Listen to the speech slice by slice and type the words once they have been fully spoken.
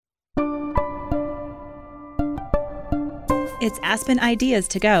It's Aspen Ideas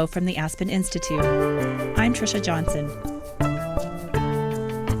to Go from the Aspen Institute. I'm Trisha Johnson.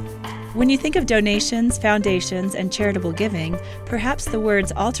 When you think of donations, foundations, and charitable giving, perhaps the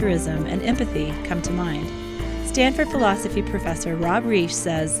words altruism and empathy come to mind. Stanford philosophy professor Rob Reich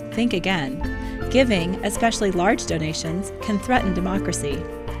says, think again. Giving, especially large donations, can threaten democracy.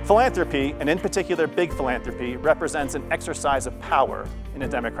 Philanthropy, and in particular big philanthropy, represents an exercise of power in a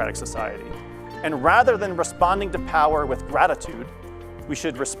democratic society. And rather than responding to power with gratitude, we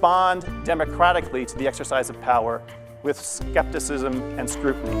should respond democratically to the exercise of power with skepticism and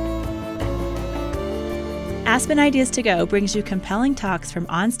scrutiny. Aspen Ideas to Go brings you compelling talks from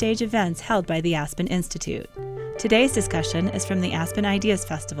onstage events held by the Aspen Institute. Today's discussion is from the Aspen Ideas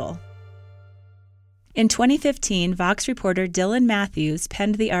Festival. In 2015, Vox reporter Dylan Matthews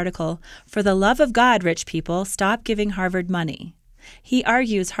penned the article, "For the Love of God, Rich People, Stop Giving Harvard Money." He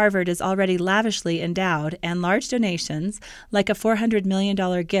argues Harvard is already lavishly endowed, and large donations, like a $400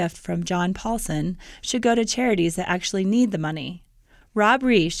 million gift from John Paulson, should go to charities that actually need the money. Rob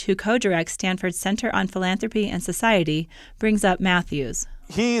Reich, who co-directs Stanford's Center on Philanthropy and Society, brings up Matthews.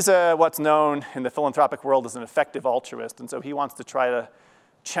 He's what's known in the philanthropic world as an effective altruist, and so he wants to try to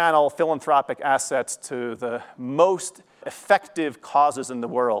channel philanthropic assets to the most effective causes in the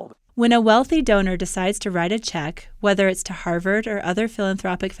world. When a wealthy donor decides to write a check, whether it's to Harvard or other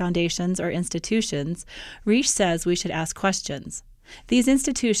philanthropic foundations or institutions, Reich says we should ask questions. These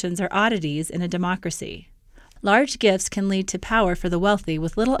institutions are oddities in a democracy. Large gifts can lead to power for the wealthy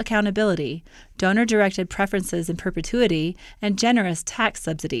with little accountability, donor-directed preferences in perpetuity, and generous tax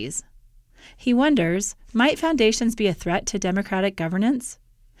subsidies. He wonders, might foundations be a threat to democratic governance?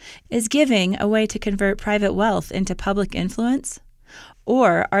 Is giving a way to convert private wealth into public influence?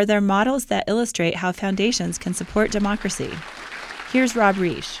 Or are there models that illustrate how foundations can support democracy? Here's Rob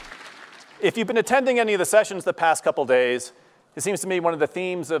Reich. If you've been attending any of the sessions the past couple days, it seems to me one of the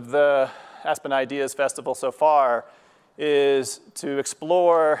themes of the Aspen Ideas Festival so far is to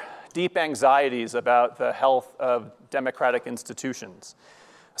explore deep anxieties about the health of democratic institutions.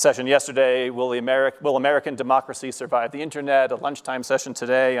 A session yesterday, Will American Democracy Survive the Internet? A lunchtime session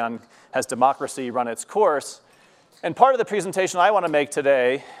today on Has Democracy Run Its Course? And part of the presentation I want to make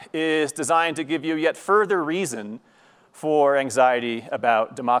today is designed to give you yet further reason for anxiety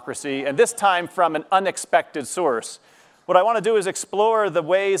about democracy, and this time from an unexpected source. What I want to do is explore the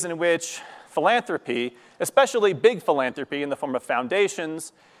ways in which philanthropy, especially big philanthropy in the form of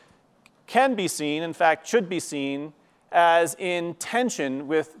foundations, can be seen, in fact, should be seen, as in tension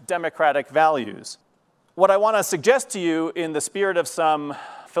with democratic values. What I want to suggest to you in the spirit of some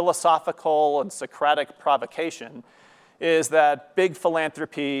philosophical and Socratic provocation is that big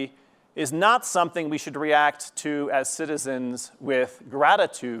philanthropy is not something we should react to as citizens with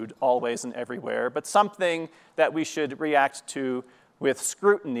gratitude always and everywhere, but something that we should react to with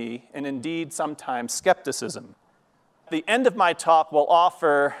scrutiny and indeed sometimes skepticism. The end of my talk will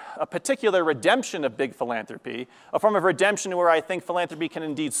offer a particular redemption of big philanthropy, a form of redemption where I think philanthropy can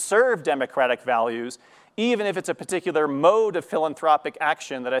indeed serve democratic values, even if it's a particular mode of philanthropic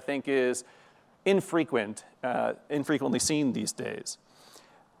action that I think is infrequently seen these days.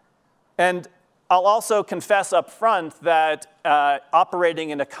 And I'll also confess up front that operating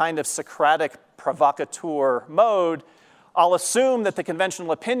in a kind of Socratic provocateur mode, I'll assume that the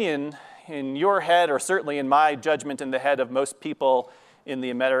conventional opinion in your head, or certainly in my judgment in the head of most people in the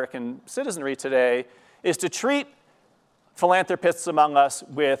American citizenry today, is to treat philanthropists among us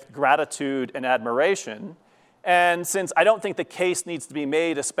with gratitude and admiration. And since I don't think the case needs to be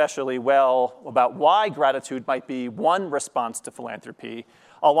made especially well about why gratitude might be one response to philanthropy,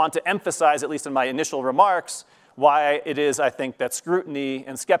 I'll want to emphasize, at least in my initial remarks, why it is, I think, that scrutiny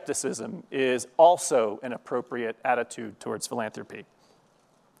and skepticism is also an appropriate attitude towards philanthropy.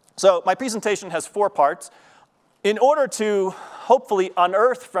 So my presentation has 4 parts. In order to hopefully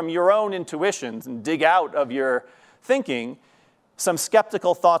unearth from your own intuitions and dig out of your thinking some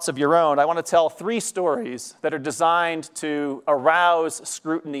skeptical thoughts of your own, I want to tell 3 stories that are designed to arouse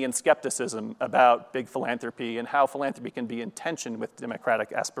scrutiny and skepticism about big philanthropy and how philanthropy can be in tension with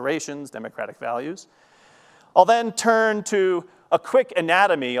democratic aspirations, democratic values. I'll then turn to a quick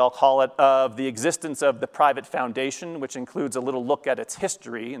anatomy, I'll call it, of the existence of the private foundation, which includes a little look at its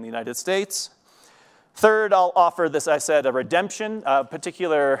history in the United States. Third, I'll offer this, I said, a redemption, a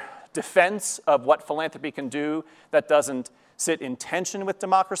particular defense of what philanthropy can do that doesn't sit in tension with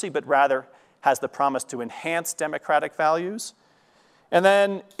democracy, but rather has the promise to enhance democratic values. And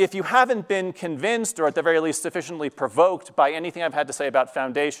then, if you haven't been convinced, or at the very least sufficiently provoked by anything I've had to say about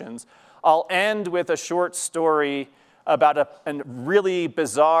foundations, I'll end with a short story about a really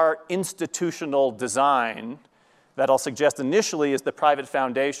bizarre institutional design that I'll suggest initially is the private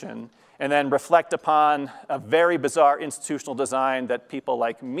foundation, and then reflect upon a very bizarre institutional design that people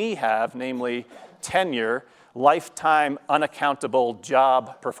like me have, namely tenure, lifetime unaccountable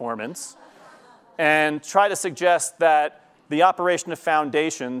job performance, and try to suggest that the operation of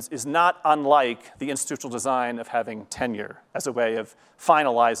foundations is not unlike the institutional design of having tenure as a way of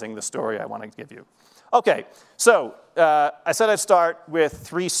finalizing the story I want to give you. Okay, so I said I'd start with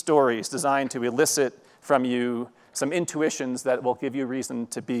 3 stories designed to elicit from you some intuitions that will give you reason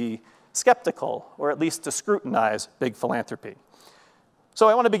to be skeptical, or at least to scrutinize big philanthropy. So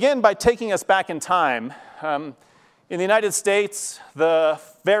I want to begin by taking us back in time. In the United States, the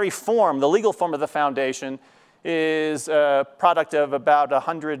very form, the legal form of the foundation, is a product of about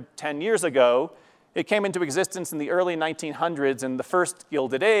 110 years ago. It came into existence in the early 1900s in the first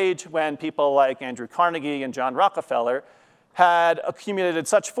Gilded Age, when people like Andrew Carnegie and John Rockefeller had accumulated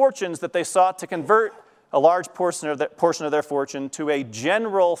such fortunes that they sought to convert a large portion of their fortune to a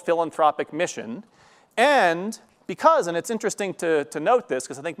general philanthropic mission. And because, and it's interesting to note this,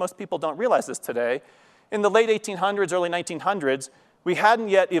 because I think most people don't realize this today, in the late 1800s, early 1900s, we hadn't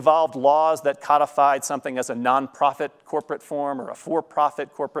yet evolved laws that codified something as a nonprofit corporate form or a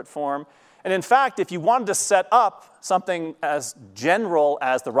for-profit corporate form. And in fact, if you wanted to set up something as general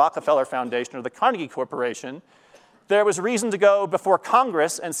as the Rockefeller Foundation or the Carnegie Corporation, there was reason to go before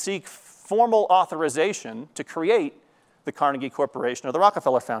Congress and seek formal authorization to create the Carnegie Corporation or the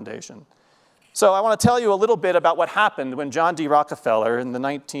Rockefeller Foundation. So I want to tell you a little bit about what happened when John D. Rockefeller, in the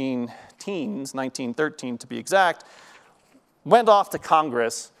 19-teens, 1913 to be exact, went off to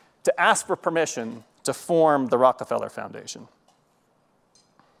Congress to ask for permission to form the Rockefeller Foundation.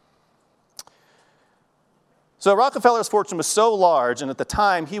 So Rockefeller's fortune was so large, and at the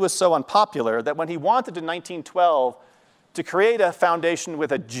time he was so unpopular, that when he wanted in 1912 to create a foundation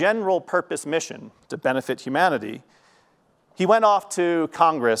with a general purpose mission to benefit humanity, he went off to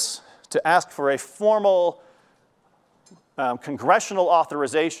Congress to ask for a formal congressional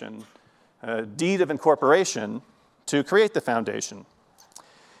authorization, deed of incorporation, to create the foundation.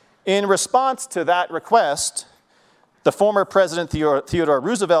 In response to that request, the former President Theodore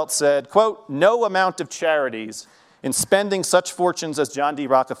Roosevelt said, quote, "No amount of charities in spending such fortunes as John D.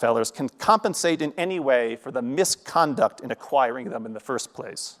 Rockefeller's can compensate in any way for the misconduct in acquiring them in the first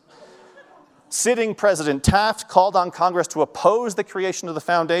place." Sitting President Taft called on Congress to oppose the creation of the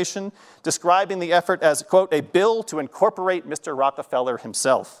foundation, describing the effort as, quote, "a bill to incorporate Mr. Rockefeller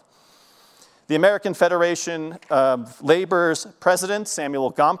himself." The American Federation of Labor's president,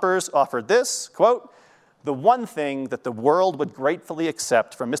 Samuel Gompers, offered this, quote, "The one thing that the world would gratefully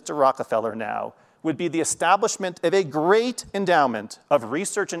accept from Mr. Rockefeller now would be the establishment of a great endowment of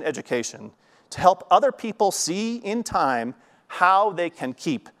research and education to help other people see in time how they can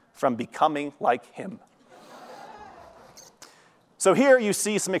keep from becoming like him." So here you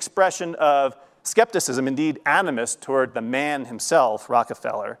see some expression of skepticism, indeed animus, toward the man himself,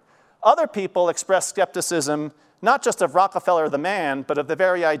 Rockefeller. Other people express skepticism not just of Rockefeller the man, but of the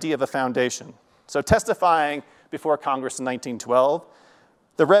very idea of a foundation. So testifying before Congress in 1912,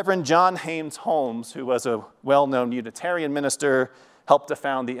 the Reverend John Haynes Holmes, who was a well-known Unitarian minister, helped to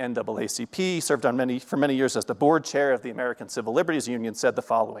found the NAACP, served for many years as the board chair of the American Civil Liberties Union, said the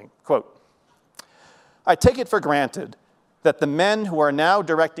following, quote, "I take it for granted that the men who are now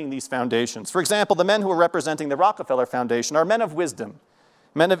directing these foundations, for example, the men who are representing the Rockefeller Foundation, are men of wisdom,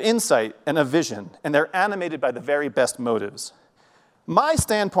 men of insight and of vision, and they're animated by the very best motives. My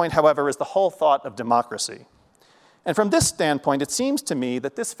standpoint, however, is the whole thought of democracy. And from this standpoint, it seems to me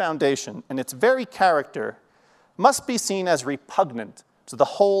that this foundation and its very character must be seen as repugnant to the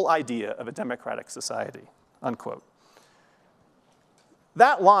whole idea of a democratic society," unquote.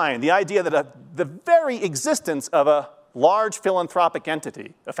 That line, the idea that the very existence of a large philanthropic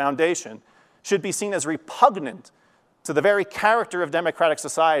entity, a foundation, should be seen as repugnant to the very character of democratic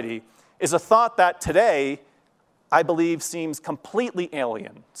society, is a thought that today, I believe, seems completely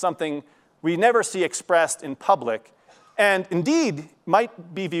alien, something we never see expressed in public, and indeed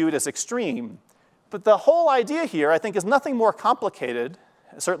might be viewed as extreme. But the whole idea here, I think, is nothing more complicated,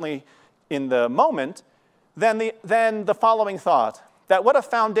 certainly in the moment, than the following thought, that what a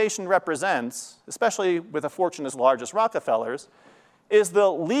foundation represents, especially with a fortune as large as Rockefeller's, is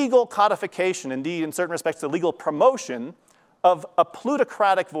the legal codification, indeed, in certain respects, the legal promotion of a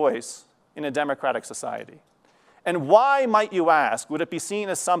plutocratic voice in a democratic society. And why, might you ask, would it be seen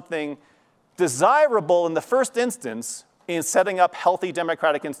as something desirable in the first instance in setting up healthy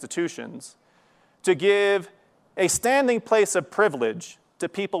democratic institutions to give a standing place of privilege to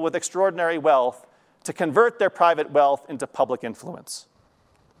people with extraordinary wealth to convert their private wealth into public influence?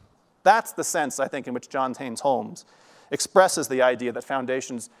 That's the sense, I think, in which John Haynes Holmes expresses the idea that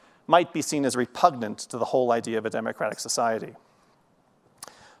foundations might be seen as repugnant to the whole idea of a democratic society.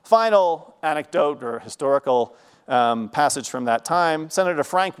 Final anecdote or historical passage from that time, Senator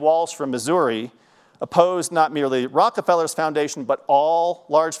Frank Walsh from Missouri opposed not merely Rockefeller's foundation, but all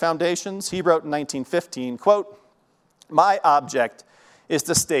large foundations. He wrote in 1915, quote, "My object is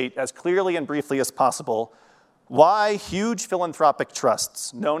to state as clearly and briefly as possible why huge philanthropic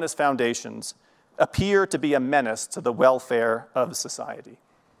trusts, known as foundations, appear to be a menace to the welfare of society."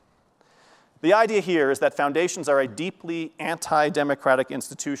 The idea here is that foundations are a deeply anti-democratic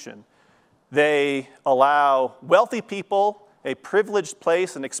institution. They allow wealthy people a privileged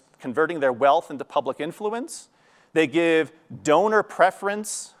place in converting their wealth into public influence. They give donor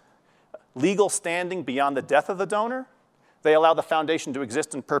preference, legal standing beyond the death of the donor. They allow the foundation to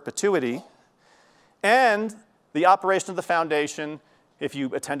exist in perpetuity. And the operation of the foundation, if you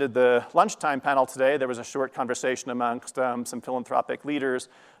attended the lunchtime panel today, there was a short conversation amongst some philanthropic leaders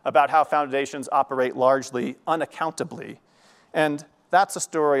about how foundations operate largely unaccountably. And that's a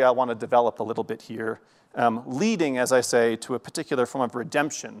story I want to develop a little bit here, leading, as I say, to a particular form of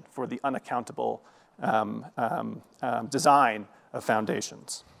redemption for the unaccountable design of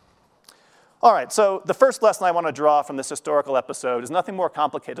foundations. All right, so the first lesson I want to draw from this historical episode is nothing more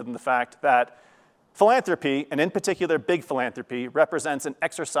complicated than the fact that philanthropy, and in particular big philanthropy, represents an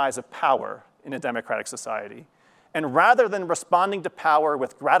exercise of power in a democratic society. And rather than responding to power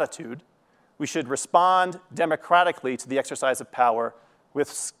with gratitude, we should respond democratically to the exercise of power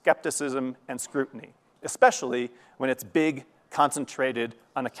with skepticism and scrutiny, especially when it's big, concentrated,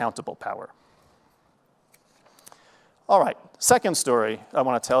 unaccountable power. All right, second story I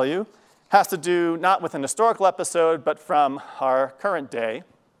want to tell you has to do not with an historical episode, but from our current day.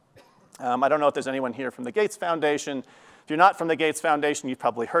 I don't know if there's anyone here from the Gates Foundation. If you're not from the Gates Foundation, you've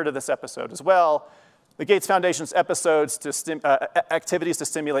probably heard of this episode as well. The Gates Foundation's activities to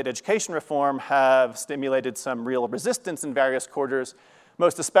stimulate education reform have stimulated some real resistance in various quarters,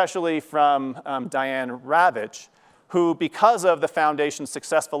 most especially from Diane Ravitch, who, because of the foundation's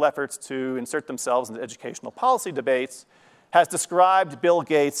successful efforts to insert themselves into educational policy debates, has described Bill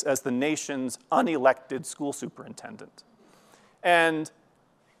Gates as the nation's unelected school superintendent. And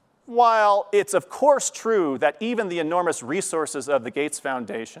while it's of course true that even the enormous resources of the Gates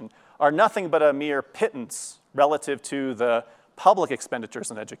Foundation are nothing but a mere pittance relative to the public expenditures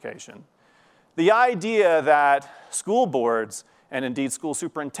in education, the idea that school boards and indeed school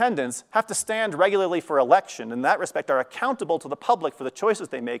superintendents have to stand regularly for election, in that respect are accountable to the public for the choices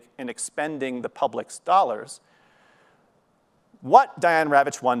they make in expending the public's dollars. What, Diane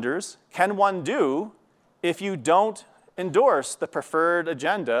Ravitch wonders, can one do if you don't endorse the preferred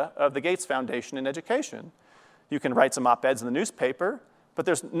agenda of the Gates Foundation in education? You can write some op-eds in the newspaper, but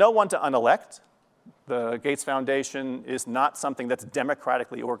there's no one to unelect. The Gates Foundation is not something that's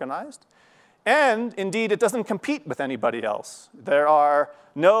democratically organized. And indeed, it doesn't compete with anybody else. There are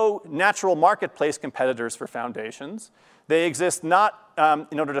no natural marketplace competitors for foundations. They exist not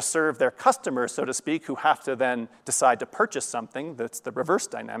in order to serve their customers, so to speak, who have to then decide to purchase something. That's the reverse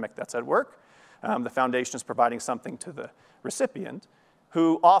dynamic that's at work. The foundation is providing something to the recipient,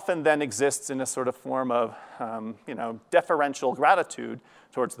 who often then exists in a sort of form of deferential gratitude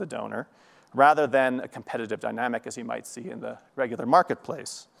towards the donor, rather than a competitive dynamic as you might see in the regular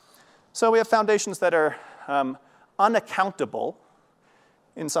marketplace. So we have foundations that are unaccountable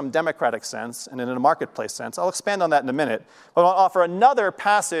in some democratic sense and in a marketplace sense. I'll expand on that in a minute, but I'll offer another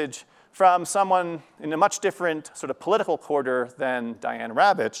passage from someone in a much different sort of political quarter than Diane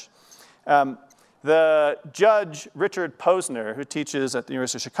Ravitch. The judge, Richard Posner, who teaches at the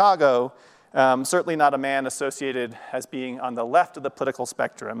University of Chicago, certainly not a man associated as being on the left of the political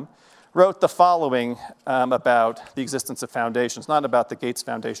spectrum, wrote the following about the existence of foundations, not about the Gates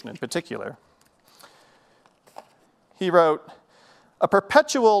Foundation in particular. He wrote, "A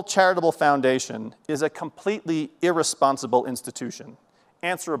perpetual charitable foundation is a completely irresponsible institution,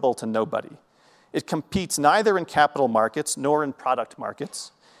 answerable to nobody. It competes neither in capital markets nor in product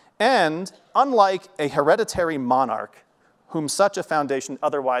markets, and unlike a hereditary monarch whom such a foundation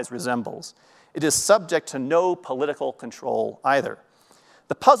otherwise resembles, it is subject to no political control either.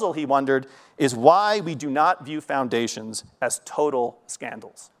 The puzzle," he wondered, "is why we do not view foundations as total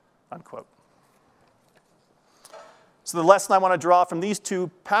scandals," unquote. So the lesson I want to draw from these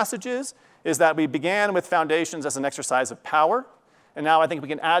two passages is that we began with foundations as an exercise of power, and now I think we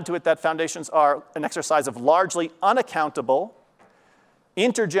can add to it that foundations are an exercise of largely unaccountable,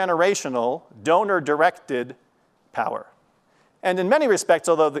 intergenerational, donor-directed power. And in many respects,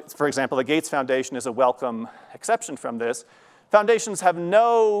 although, for example, the Gates Foundation is a welcome exception from this, Foundations have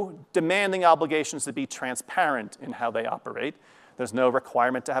no demanding obligations to be transparent in how they operate. There's no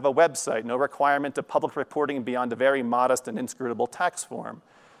requirement to have a website, no requirement of public reporting beyond a very modest and inscrutable tax form.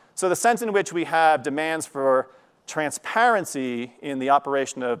 So the sense in which we have demands for transparency in the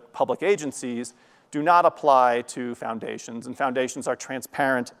operation of public agencies do not apply to foundations, and foundations are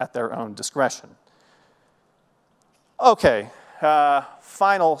transparent at their own discretion. Okay,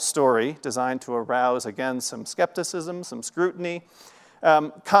 final story designed to arouse, again, some skepticism, some scrutiny,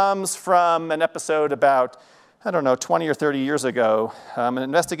 comes from an episode about, 20 or 30 years ago. An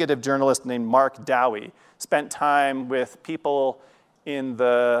investigative journalist named Mark Dowie spent time with people in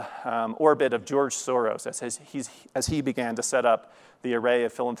the orbit of George Soros as he began to set up the array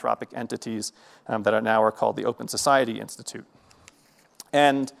of philanthropic entities that are called the Open Society Institute.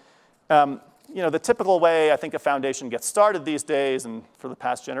 And the typical way I think a foundation gets started these days, and for the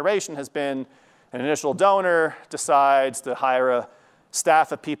past generation, has been an initial donor decides to hire a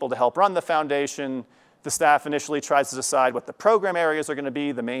staff of people to help run the foundation. The staff initially tries to decide what the program areas are going to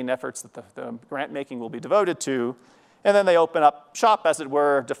be, the main efforts that the grant making will be devoted to. And then they open up shop, as it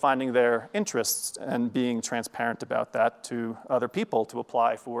were, defining their interests and being transparent about that to other people to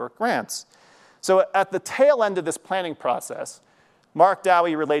apply for grants. So at the tail end of this planning process, Mark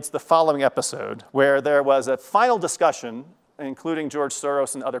Dowie relates the following episode, where there was a final discussion, including George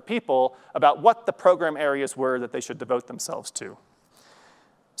Soros and other people, about what the program areas were that they should devote themselves to.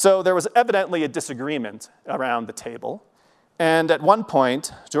 So there was evidently a disagreement around the table. And at one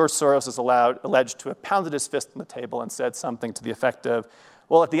point, George Soros is alleged to have pounded his fist on the table and said something to the effect of,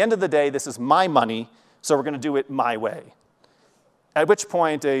 well, at the end of the day, this is my money, so we're going to do it my way. At which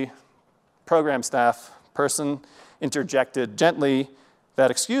point, a program staff person interjected gently that,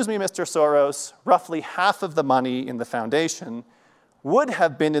 excuse me, Mr. Soros, roughly half of the money in the foundation would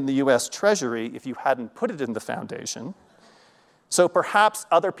have been in the US Treasury if you hadn't put it in the foundation. So perhaps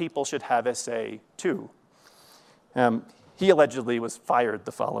other people should have a say, too. He allegedly was fired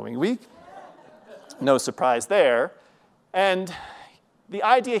the following week. No surprise there. And the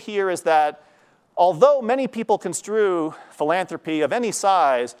idea here is that although many people construe philanthropy of any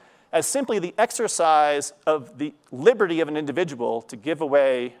size as simply the exercise of the liberty of an individual to give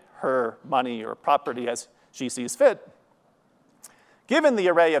away her money or property as she sees fit, given the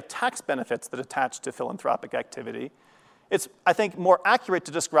array of tax benefits that attach to philanthropic activity, it's, I think, more accurate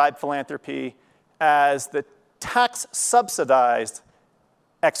to describe philanthropy as the tax-subsidized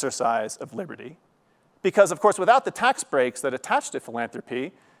exercise of liberty. Because, of course, without the tax breaks that attach to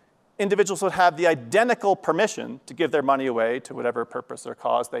philanthropy, individuals would have the identical permission to give their money away to whatever purpose or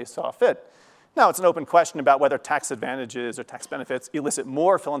cause they saw fit. Now, it's an open question about whether tax advantages or tax benefits elicit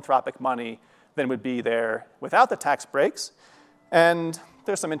more philanthropic money than would be there without the tax breaks. And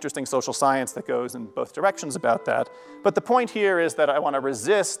there's some interesting social science that goes in both directions about that. But the point here is that I want to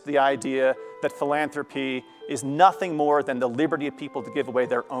resist the idea that philanthropy is nothing more than the liberty of people to give away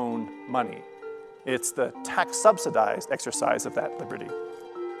their own money. It's the tax-subsidized exercise of that liberty.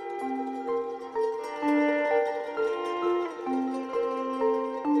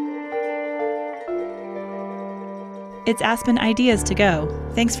 It's Aspen Ideas to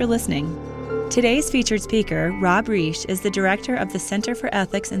Go. Thanks for listening. Today's featured speaker, Rob Reich, is the director of the Center for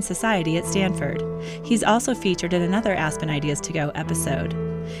Ethics and Society at Stanford. He's also featured in another Aspen Ideas to Go episode.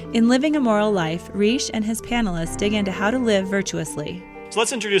 In Living a Moral Life, Reich and his panelists dig into how to live virtuously. So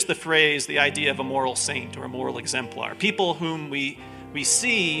let's introduce the phrase, the idea of a moral saint or a moral exemplar. People whom we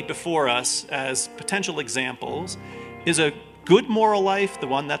see before us as potential examples. Is a good moral life the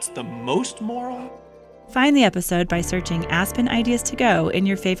one that's the most moral? Find the episode by searching Aspen Ideas to Go in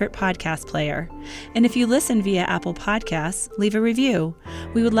your favorite podcast player. And if you listen via Apple Podcasts, leave a review.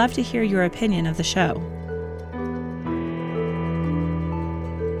 We would love to hear your opinion of the show.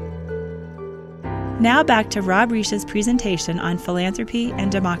 Now back to Rob Reich's presentation on philanthropy and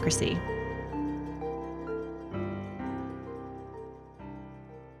democracy.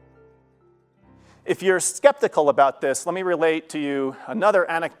 If you're skeptical about this, let me relate to you another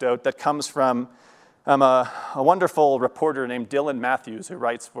anecdote that comes from a wonderful reporter named Dylan Matthews, who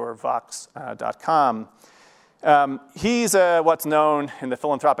writes for Vox.com. He's what's known in the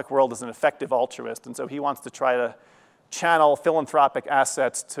philanthropic world as an effective altruist, and so he wants to try to channel philanthropic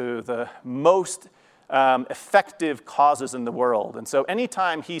assets to the most effective causes in the world. And so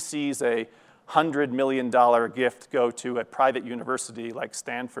anytime he sees a $100 million gift go to a private university like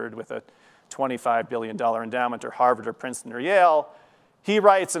Stanford with a $25 billion endowment, or Harvard or Princeton or Yale, he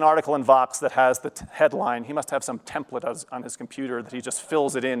writes an article in Vox that has the headline. He must have some template on his computer that he just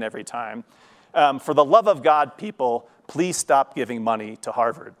fills it in every time. For the love of God, people, please stop giving money to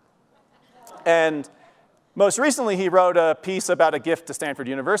Harvard. And Most recently, he wrote a piece about a gift to Stanford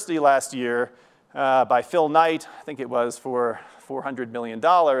University last year by Phil Knight, I think it was for $400 million,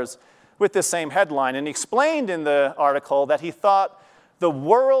 with this same headline. And he explained in the article that he thought the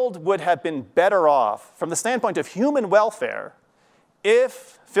world would have been better off from the standpoint of human welfare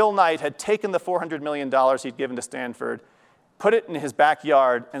if Phil Knight had taken the $400 million he'd given to Stanford, put it in his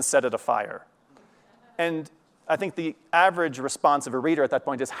backyard, and set it afire. And I think the average response of a reader at that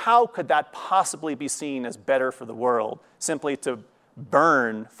point is, how could that possibly be seen as better for the world, simply to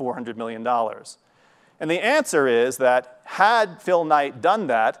burn $400 million? And the answer is that had Phil Knight done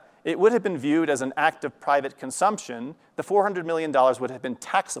that, it would have been viewed as an act of private consumption. The $400 million would have been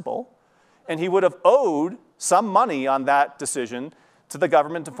taxable, and he would have owed some money on that decision to the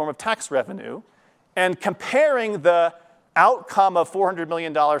government in the form of tax revenue. And comparing the outcome of $400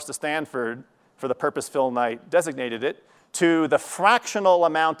 million to Stanford for the purpose Phil Knight designated it, to the fractional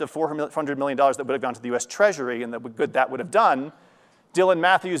amount of $400 million that would have gone to the US Treasury and the good that would have done, Dylan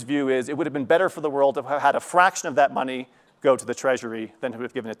Matthews' view is it would have been better for the world to have had a fraction of that money go to the Treasury than to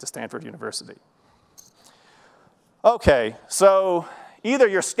have given it to Stanford University. Okay, so either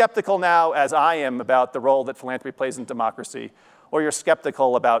you're skeptical now, as I am, about the role that philanthropy plays in democracy, or you're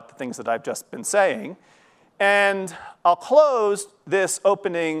skeptical about the things that I've just been saying. And I'll close this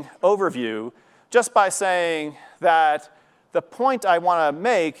opening overview just by saying that the point I want to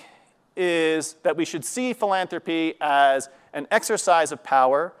make is that we should see philanthropy as an exercise of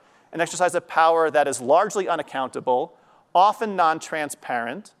power that is largely unaccountable, often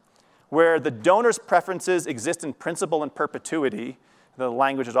non-transparent, where the donor's preferences exist in principle and perpetuity. The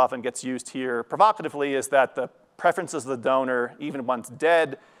language that often gets used here provocatively is that the preferences of the donor, even once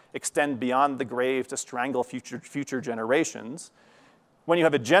dead, extend beyond the grave to strangle future generations. When you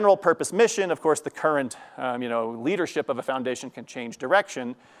have a general purpose mission, of course, the current leadership of a foundation can change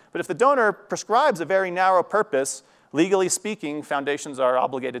direction. But if the donor prescribes a very narrow purpose, legally speaking, foundations are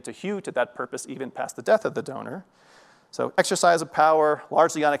obligated to hew to that purpose even past the death of the donor. So exercise of power,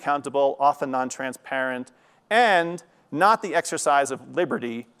 largely unaccountable, often non-transparent, and not the exercise of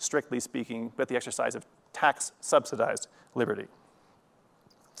liberty, strictly speaking, but the exercise of tax-subsidized liberty.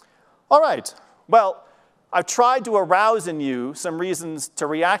 All right, well, I've tried to arouse in you some reasons to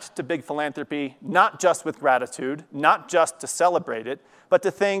react to big philanthropy, not just with gratitude, not just to celebrate it, but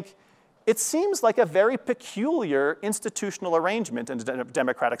to think, it seems like a very peculiar institutional arrangement in a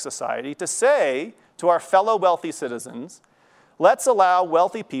democratic society to say to our fellow wealthy citizens, let's allow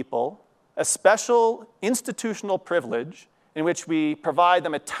wealthy people a special institutional privilege in which we provide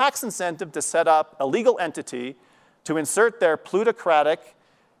them a tax incentive to set up a legal entity to insert their plutocratic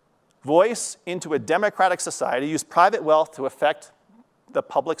voice into a democratic society, use private wealth to affect the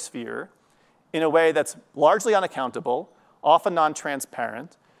public sphere in a way that's largely unaccountable, often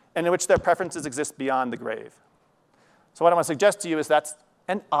non-transparent, and in which their preferences exist beyond the grave. So what I want to suggest to you is that's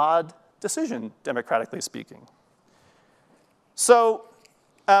an odd decision, democratically speaking. So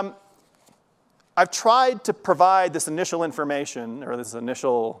I've tried to provide this initial information, or this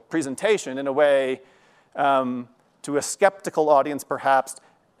initial presentation, in a way to a skeptical audience, perhaps,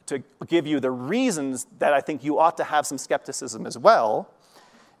 to give you the reasons that I think you ought to have some skepticism as well.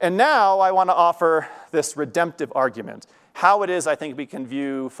 And now I want to offer this redemptive argument, how it is I think we can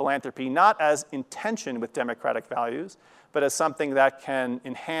view philanthropy not as in tension with democratic values, but as something that can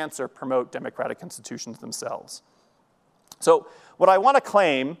enhance or promote democratic institutions themselves. So what I want to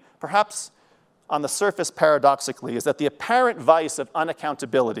claim, perhaps on the surface paradoxically, is that the apparent vice of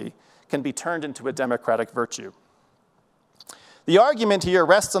unaccountability can be turned into a democratic virtue. The argument here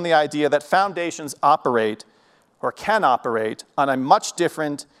rests on the idea that foundations operate, or can operate, on a much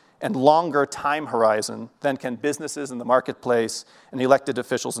different and longer time horizon than can businesses in the marketplace and elected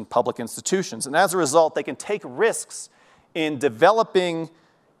officials in public institutions. And as a result, they can take risks in developing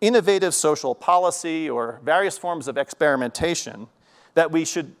innovative social policy or various forms of experimentation that we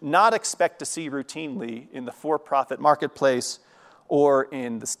should not expect to see routinely in the for-profit marketplace or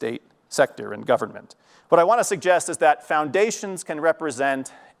in the state sector and government. What I want to suggest is that foundations can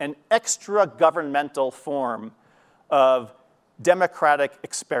represent an extra-governmental form of democratic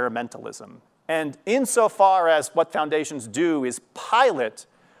experimentalism. And insofar as what foundations do is pilot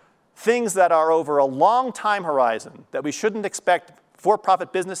things that are over a long time horizon that we shouldn't expect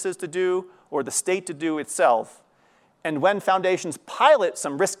for-profit businesses to do or the state to do itself, and when foundations pilot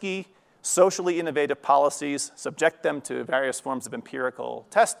some risky, socially innovative policies, subject them to various forms of empirical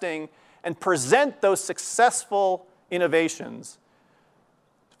testing, and present those successful innovations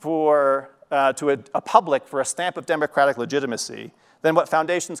to a public for a stamp of democratic legitimacy, then what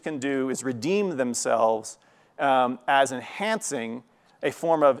foundations can do is redeem themselves as enhancing a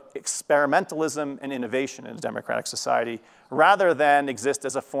form of experimentalism and innovation in a democratic society, rather than exist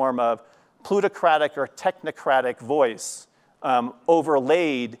as a form of plutocratic or technocratic voice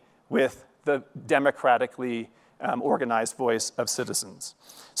overlaid with the democratically organized voice of citizens.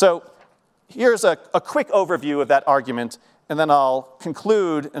 So here's a quick overview of that argument, and then I'll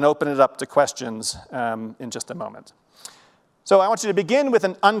conclude and open it up to questions in just a moment. So I want you to begin with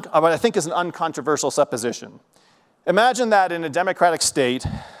what I think is an uncontroversial supposition. Imagine that in a democratic state,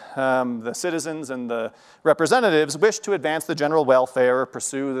 the citizens and the representatives wish to advance the general welfare or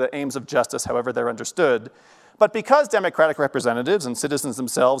pursue the aims of justice, however they're understood. But because democratic representatives and citizens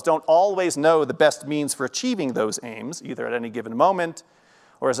themselves don't always know the best means for achieving those aims, either at any given moment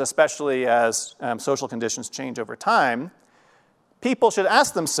or especially as social conditions change over time, people should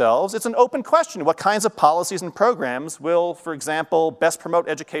ask themselves, it's an open question, what kinds of policies and programs will, for example, best promote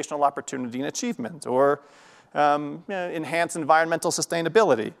educational opportunity and achievement, or enhance environmental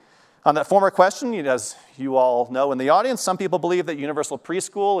sustainability? On that former question, as you all know in the audience, some people believe that universal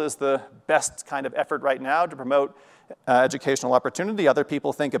preschool is the best kind of effort right now to promote educational opportunity. Other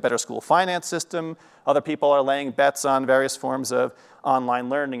people think a better school finance system. Other people are laying bets on various forms of online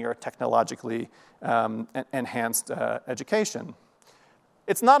learning or technologically enhanced education.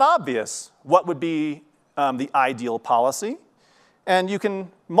 It's not obvious what would be the ideal policy, and you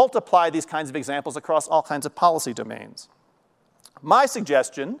can multiply these kinds of examples across all kinds of policy domains. My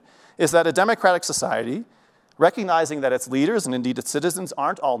suggestion is that a democratic society, recognizing that its leaders and indeed its citizens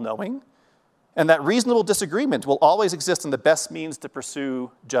aren't all-knowing, and that reasonable disagreement will always exist in the best means to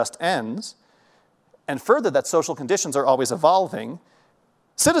pursue just ends, and further that social conditions are always evolving,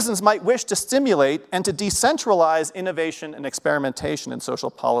 citizens might wish to stimulate and to decentralize innovation and experimentation in social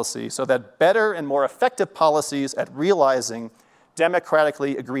policy so that better and more effective policies at realizing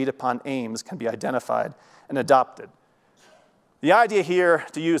democratically agreed upon aims can be identified and adopted. The idea here,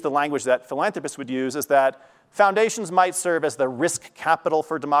 to use the language that philanthropists would use, is that foundations might serve as the risk capital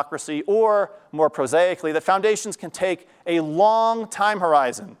for democracy, or more prosaically, that foundations can take a long time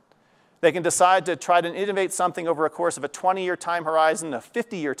horizon. They can decide to try to innovate something over a course of a 20-year time horizon, a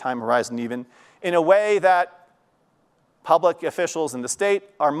 50-year time horizon even, in a way that public officials in the state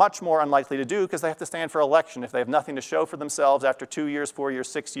are much more unlikely to do because they have to stand for election. If they have nothing to show for themselves after 2 years, 4 years,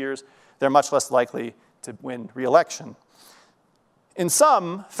 6 years, they're much less likely to win re-election. In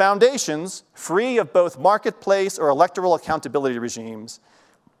some, foundations, free of both marketplace or electoral accountability regimes,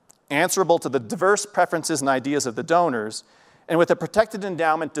 answerable to the diverse preferences and ideas of the donors, and with a protected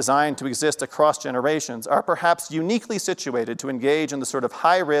endowment designed to exist across generations, are perhaps uniquely situated to engage in the sort of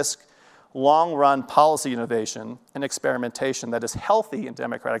high-risk, long-run policy innovation and experimentation that is healthy in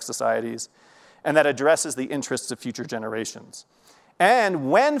democratic societies and that addresses the interests of future generations.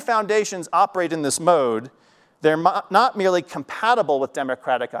 And when foundations operate in this mode, they're not merely compatible with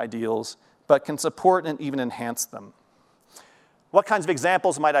democratic ideals, but can support and even enhance them. What kinds of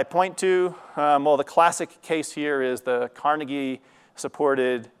examples might I point to? Well, the classic case here is the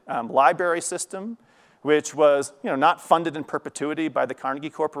Carnegie-supported library system, which was not funded in perpetuity by the Carnegie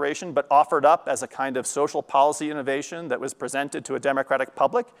Corporation, but offered up as a kind of social policy innovation that was presented to a democratic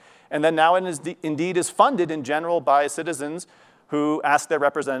public, and then now indeed is funded in general by citizens who ask their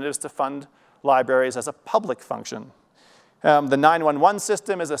representatives to fund libraries as a public function. The 911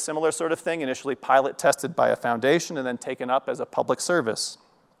 system is a similar sort of thing, initially pilot tested by a foundation and then taken up as a public service.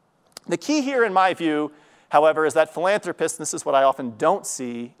 The key here, in my view, however, is that philanthropists, and this is what I often don't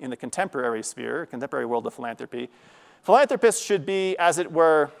see in the contemporary sphere, contemporary world of philanthropy, philanthropists should be, as it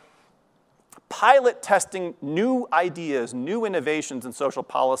were, pilot testing new ideas, new innovations in social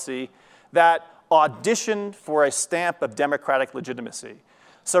policy that audition for a stamp of democratic legitimacy.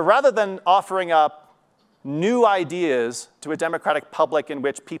 So rather than offering up new ideas to a democratic public in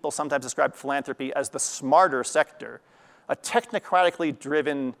which people sometimes describe philanthropy as the smarter sector, a technocratically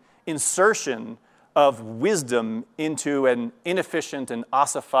driven insertion of wisdom into an inefficient and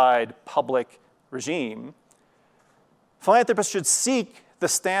ossified public regime, philanthropists should seek the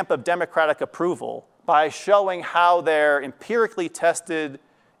stamp of democratic approval by showing how their empirically tested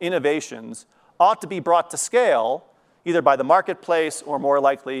innovations ought to be brought to scale either by the marketplace or more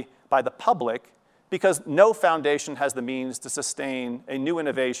likely by the public, because no foundation has the means to sustain a new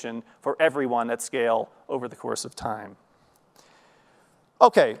innovation for everyone at scale over the course of time.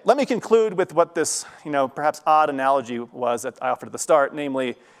 Okay, let me conclude with what this perhaps odd analogy was that I offered at the start,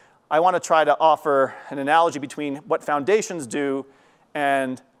 namely, I want to try to offer an analogy between what foundations do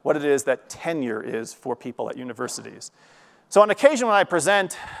and what it is that tenure is for people at universities. So on occasion when I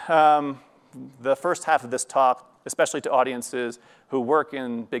present the first half of this talk, especially to audiences who work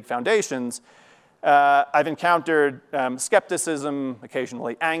in big foundations, I've encountered skepticism,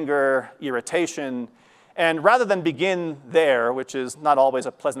 occasionally anger, irritation. And rather than begin there, which is not always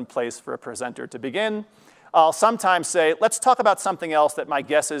a pleasant place for a presenter to begin, I'll sometimes say, let's talk about something else that my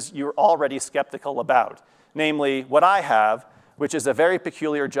guess is you're already skeptical about, namely what I have, which is a very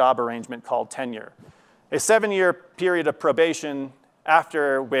peculiar job arrangement called tenure. A 7-year period of probation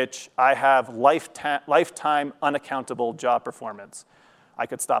after which I have lifetime unaccountable job performance. I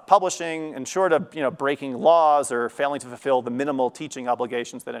could stop publishing, and short of breaking laws or failing to fulfill the minimal teaching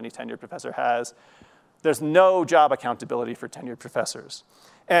obligations that any tenured professor has, there's no job accountability for tenured professors.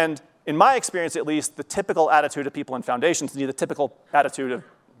 And in my experience, at least, the typical attitude of people in foundations, indeed the typical attitude of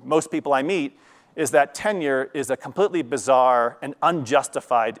most people I meet, is that tenure is a completely bizarre and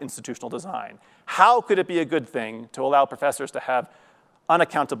unjustified institutional design. How could it be a good thing to allow professors to have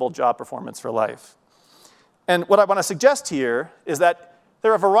unaccountable job performance for life? And what I want to suggest here is that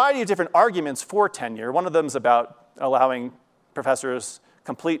there are a variety of different arguments for tenure. One of them is about allowing professors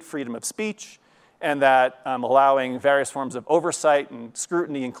complete freedom of speech, and that allowing various forms of oversight and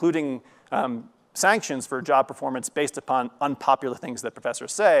scrutiny, including sanctions for job performance based upon unpopular things that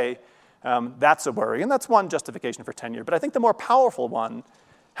professors say, that's a worry. And that's one justification for tenure. But I think the more powerful one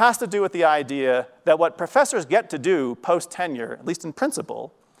has to do with the idea that what professors get to do post-tenure, at least in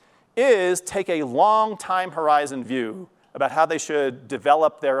principle, is take a long time horizon view about how they should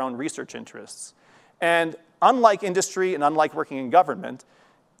develop their own research interests. And unlike industry and unlike working in government,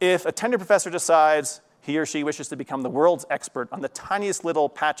 if a tenured professor decides he or she wishes to become the world's expert on the tiniest little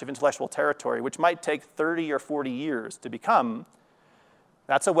patch of intellectual territory, which might take 30 or 40 years to become,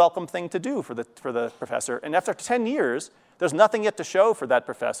 that's a welcome thing to do for the professor. And after 10 years, there's nothing yet to show for that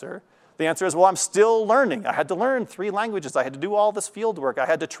professor. The answer is, well, I'm still learning. I had to learn 3 languages. I had to do all this field work. I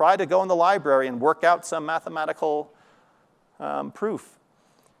had to try to go in the library and work out some mathematical proof.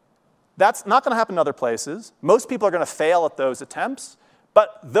 That's not going to happen in other places. Most people are going to fail at those attempts.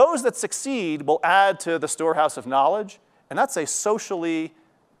 But those that succeed will add to the storehouse of knowledge, and that's a socially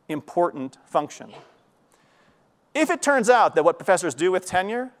important function. If it turns out that what professors do with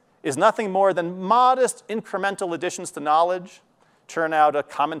tenure is nothing more than modest incremental additions to knowledge, churn out a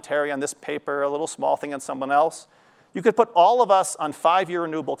commentary on this paper, a little small thing on someone else, you could put all of us on 5-year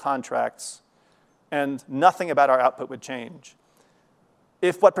renewable contracts, and nothing about our output would change.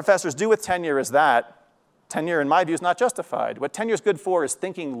 If what professors do with tenure is that, tenure, in my view, is not justified. What tenure is good for is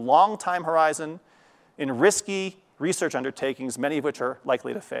thinking long time horizon in risky research undertakings, many of which are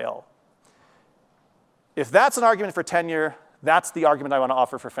likely to fail. If that's an argument for tenure, that's the argument I want to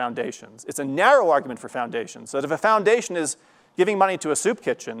offer for foundations. It's a narrow argument for foundations. So that if a foundation is giving money to a soup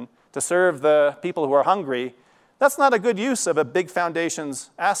kitchen to serve the people who are hungry, that's not a good use of a big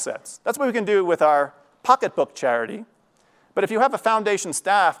foundation's assets. That's what we can do with our pocketbook charity. But if you have a foundation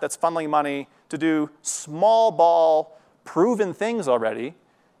staff that's funneling money to do small ball, proven things already,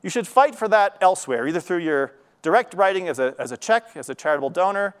 you should fight for that elsewhere, either through your direct writing as a check, as a charitable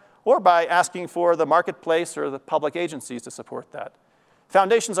donor, or by asking for the marketplace or the public agencies to support that.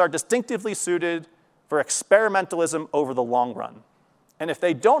 Foundations are distinctively suited for experimentalism over the long run. And if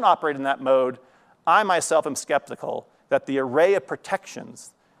they don't operate in that mode, I myself am skeptical that the array of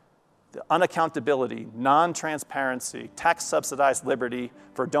protections, the unaccountability, non-transparency, tax-subsidized liberty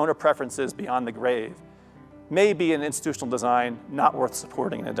for donor preferences beyond the grave may be an institutional design not worth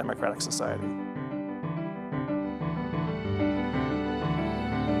supporting in a democratic society.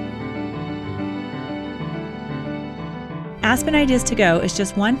 Aspen Ideas to Go is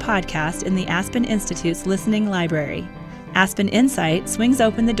just one podcast in the Aspen Institute's listening library. Aspen Insight swings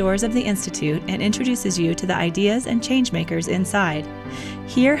open the doors of the Institute and introduces you to the ideas and changemakers inside.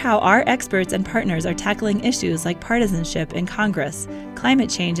 Hear how our experts and partners are tackling issues like partisanship in Congress, climate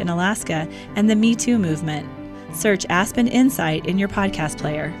change in Alaska, and the Me Too movement. Search Aspen Insight in your podcast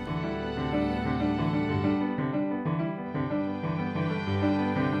player.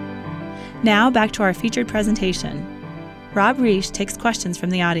 Now back to our featured presentation. Rob Reish takes questions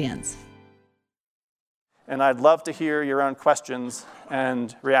from the audience. And I'd love to hear your own questions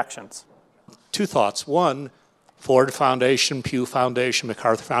and reactions. 2 thoughts. One, Ford Foundation, Pew Foundation,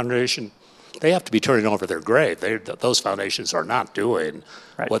 MacArthur Foundation, they have to be turning over their grave. Those foundations are not doing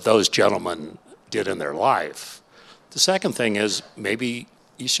what those gentlemen did in their life. The second thing is maybe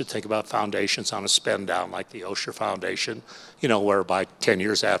you should think about foundations on a spend down like the Osher Foundation, whereby 10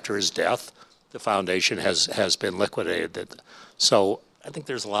 years after his death, the foundation has been liquidated. So I think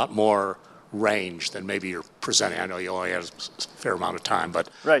there's a lot more range than maybe you're presenting. I know you only had a fair amount of time, but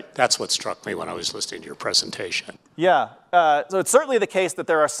that's what struck me when I was listening to your presentation. Yeah, so it's certainly the case that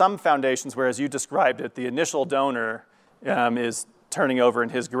there are some foundations where, as you described it, the initial donor is turning over in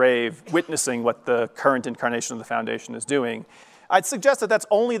his grave, witnessing what the current incarnation of the foundation is doing. I'd suggest that that's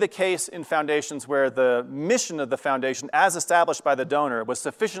only the case in foundations where the mission of the foundation, as established by the donor, was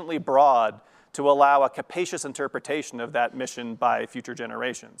sufficiently broad to allow a capacious interpretation of that mission by future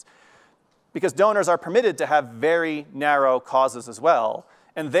generations. Because donors are permitted to have very narrow causes as well.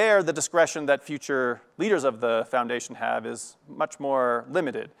 And there, the discretion that future leaders of the foundation have is much more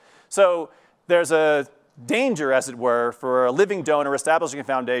limited. So there's a danger, as it were, for a living donor establishing a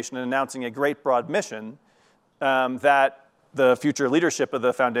foundation and announcing a great broad mission that the future leadership of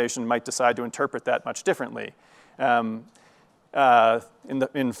the foundation might decide to interpret that much differently. In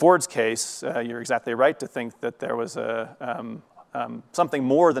Ford's case, you're exactly right to think that there was something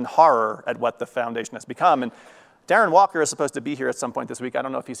more than horror at what the foundation has become. And Darren Walker is supposed to be here at some point this week. I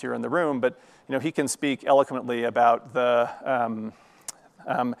don't know if he's here in the room, but he can speak eloquently about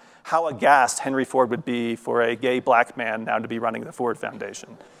how aghast Henry Ford would be for a gay black man now to be running the Ford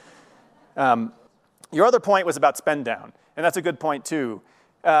Foundation. Your other point was about spend down, and that's a good point too.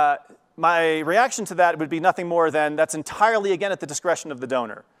 My reaction to that would be nothing more than that's entirely, again, at the discretion of the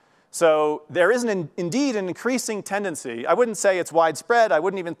donor. So there is indeed an increasing tendency. I wouldn't say it's widespread. I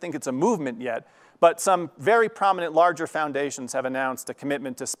wouldn't even think it's a movement yet. But some very prominent larger foundations have announced a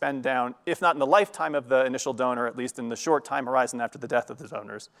commitment to spend down, if not in the lifetime of the initial donor, at least in the short time horizon after the death of the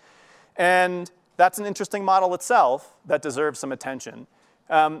donors. And that's an interesting model itself that deserves some attention.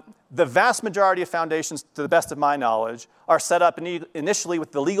 The vast majority of foundations, to the best of my knowledge, are set up initially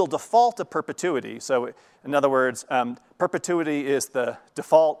with the legal default of perpetuity. So in other words, perpetuity is the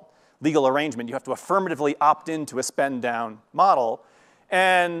default legal arrangement. You have to affirmatively opt into a spend down model.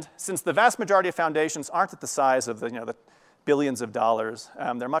 And since the vast majority of foundations aren't at the size of the billions of dollars,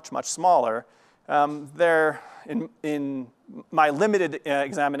 they're much, much smaller. They're, in my limited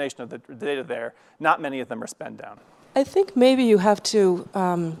examination of the data there, not many of them are spend down. I think maybe you have to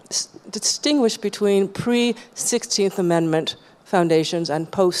distinguish between pre-16th Amendment foundations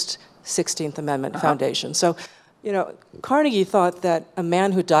and post-16th Amendment foundations. So, Carnegie thought that a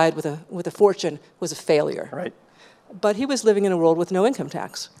man who died with a fortune was a failure. Right. But he was living in a world with no income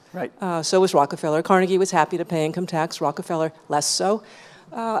tax. Right. So was Rockefeller. Carnegie was happy to pay income tax, Rockefeller less so.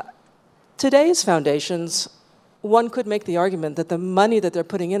 Today's foundations, one could make the argument that the money that they're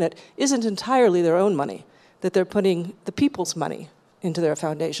putting in it isn't entirely their own money, that they're putting the people's money into their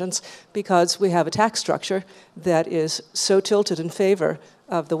foundations because we have a tax structure that is so tilted in favor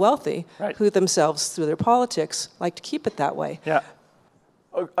of the wealthy, right, who themselves, through their politics, like to keep it that way. Yeah.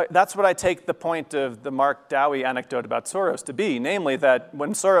 That's what I take the point of the Mark Dowie anecdote about Soros to be, namely that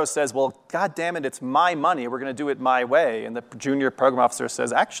when Soros says, well, God damn it, it's my money, we're going to do it my way, and the junior program officer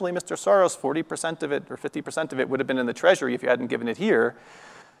says, actually, Mr. Soros, 40% of it or 50% of it would have been in the Treasury if you hadn't given it here.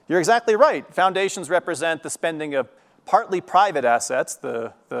 You're exactly right. Foundations represent the spending of partly private assets,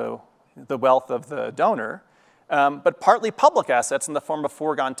 the wealth of the donor, but partly public assets in the form of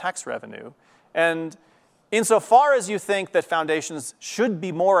foregone tax revenue. And insofar as you think that foundations should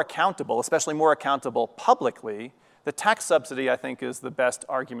be more accountable, especially more accountable publicly, the tax subsidy, I think, is the best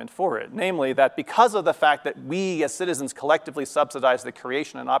argument for it. Namely, that because of the fact that we as citizens collectively subsidize the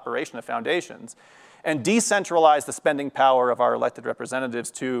creation and operation of foundations and decentralize the spending power of our elected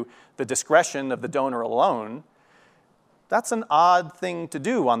representatives to the discretion of the donor alone, that's an odd thing to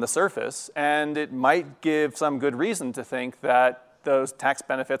do on the surface, and it might give some good reason to think that those tax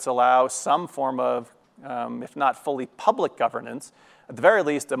benefits allow some form of if not fully public governance, at the very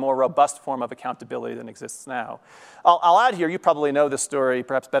least, a more robust form of accountability than exists now. I'll add here, you probably know this story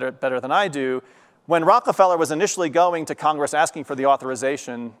perhaps better than I do. When Rockefeller was initially going to Congress asking for the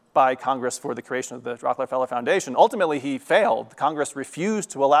authorization by Congress for the creation of the Rockefeller Foundation, ultimately he failed. Congress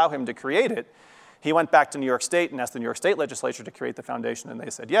refused to allow him to create it. He went back to New York State and asked the New York State legislature to create the foundation, and they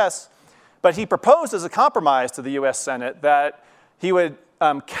said yes. But he proposed as a compromise to the US Senate that he would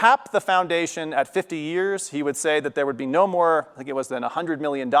cap the foundation at 50 years. He would say that there would be no more, I think it was than $100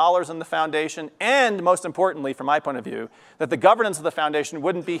 million in the foundation, and most importantly, from my point of view, that the governance of the foundation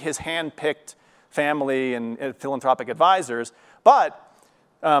wouldn't be his hand-picked family and philanthropic advisors, but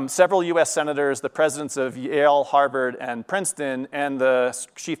several US senators, the presidents of Yale, Harvard, and Princeton, and the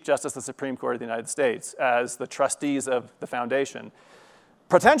Chief Justice of the Supreme Court of the United States as the trustees of the foundation,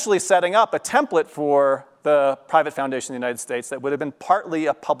 potentially setting up a template for the private foundation in the United States that would have been partly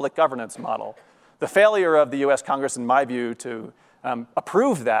a public governance model. The failure of the US Congress, in my view, to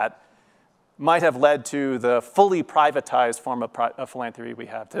approve that might have led to the fully privatized form of philanthropy we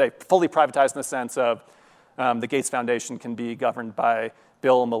have today. Fully privatized in the sense of the Gates Foundation can be governed by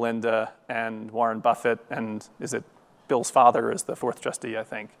Bill, Melinda, and Warren Buffett, and is it Bill's father is the fourth trustee, I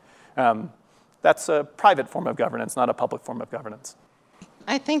think. that's a private form of governance, not a public form of governance.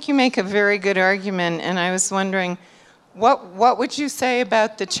 I think you make a very good argument, and I was wondering, what would you say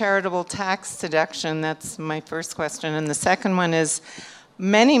about the charitable tax deduction? That's my first question. And the second one is,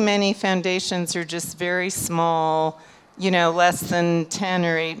 many foundations are just very small, less than $10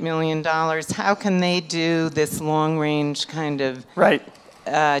 or $8 million. How can they do this long-range kind of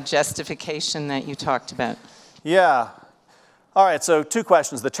justification that you talked about? Yeah. All right, so two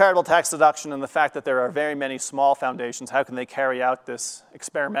questions. The charitable tax deduction and the fact that there are very many small foundations, how can they carry out this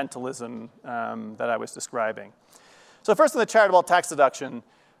experimentalism that I was describing? So first on the charitable tax deduction,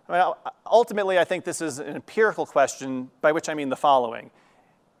 ultimately I think this is an empirical question, by which I mean the following.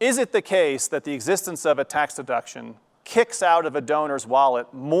 Is it the case that the existence of a tax deduction kicks out of a donor's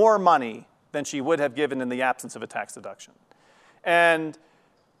wallet more money than she would have given in the absence of a tax deduction? And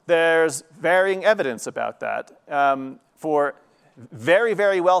there's varying evidence about that. For very,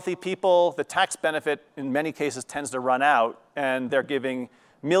 very wealthy people, the tax benefit in many cases tends to run out, and they're giving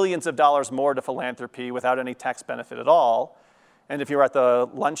millions of dollars more to philanthropy without any tax benefit at all. And if you were at the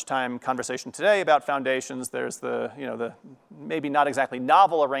lunchtime conversation today about foundations, there's the maybe not exactly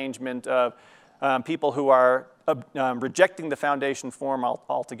novel arrangement of people who are rejecting the foundation form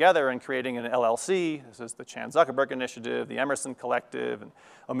altogether and creating an LLC. This is the Chan Zuckerberg Initiative, the Emerson Collective, and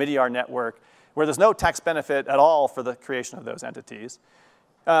Omidyar Network, where there's no tax benefit at all for the creation of those entities.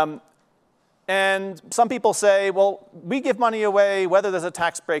 And some people say, well, we give money away whether there's a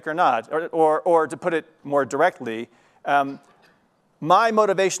tax break or not. Or to put it more directly, my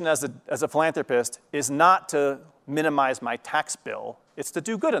motivation as a philanthropist is not to minimize my tax bill. It's to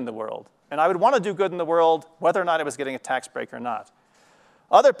do good in the world. And I would want to do good in the world whether or not I was getting a tax break or not.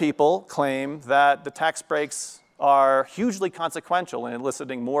 Other people claim that the tax breaks are hugely consequential in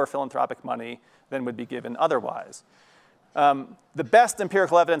eliciting more philanthropic money than would be given otherwise. The best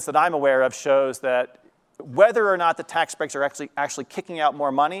empirical evidence that I'm aware of shows that whether or not the tax breaks are actually kicking out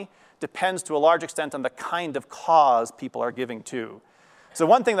more money depends to a large extent on the kind of cause people are giving to. So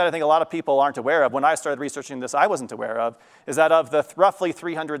one thing that I think a lot of people aren't aware of, when I started researching this I wasn't aware of, is that of the roughly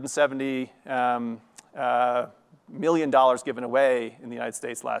 $370 million given away in the United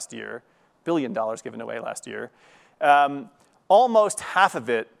States last year, $1 billion given away last year, almost half of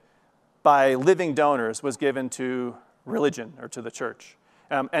it by living donors was given to religion or to the church.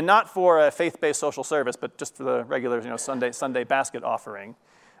 And not for a faith-based social service, but just for the regular Sunday basket offering.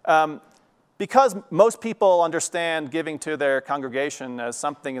 Because most people understand giving to their congregation as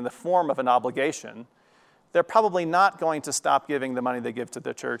something in the form of an obligation, they're probably not going to stop giving the money they give to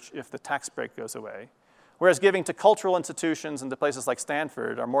the church if the tax break goes away. Whereas giving to cultural institutions and to places like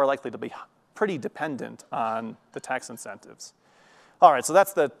Stanford are more likely to be pretty dependent on the tax incentives. All right, so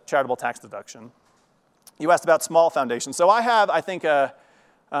that's the charitable tax deduction. You asked about small foundations. So I have, I think, a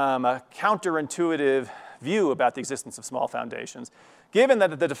counterintuitive view about the existence of small foundations. Given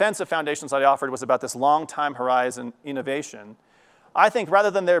that the defense of foundations I offered was about this long time horizon innovation, I think rather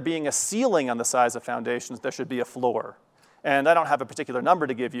than there being a ceiling on the size of foundations, there should be a floor. And I don't have a particular number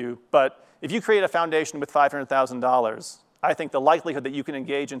to give you, but if you create a foundation with $500,000, I think the likelihood that you can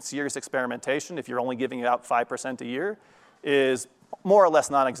engage in serious experimentation if you're only giving out 5% a year is more or less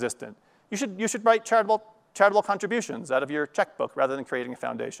non-existent. You should write charitable contributions out of your checkbook rather than creating a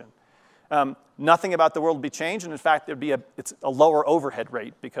foundation. Nothing about the world would be changed, and in fact, it's a lower overhead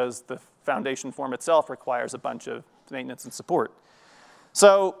rate because the foundation form itself requires a bunch of maintenance and support.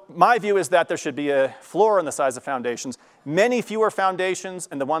 So my view is that there should be a floor in the size of foundations. Many fewer foundations,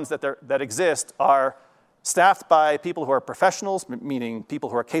 and the ones that exist, are staffed by people who are professionals, meaning people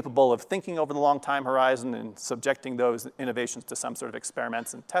who are capable of thinking over the long time horizon and subjecting those innovations to some sort of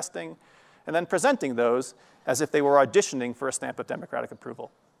experiments and testing, and then presenting those as if they were auditioning for a stamp of democratic approval.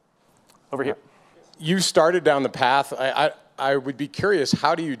 Over here. You started down the path. I would be curious,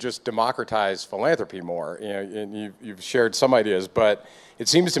 how do you just democratize philanthropy more? And you've shared some ideas, but it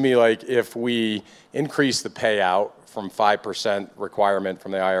seems to me like if we increase the payout from 5% requirement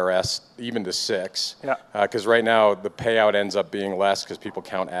from the IRS even to 6%, because right now the payout ends up being less because people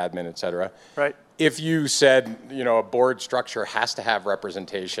count admin, et cetera. Right. If you said, a board structure has to have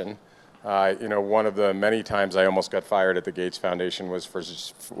representation, one of the many times I almost got fired at the Gates Foundation was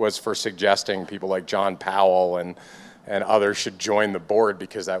for suggesting people like John Powell and others should join the board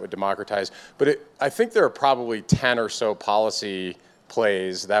because that would democratize. But I think there are probably 10 or so policy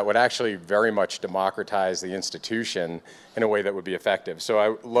plays that would actually very much democratize the institution in a way that would be effective. So I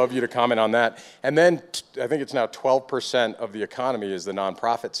would love you to comment on that. And then I think it's now 12% of the economy is the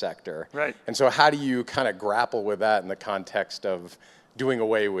nonprofit sector. Right. And so how do you kind of grapple with that in the context of doing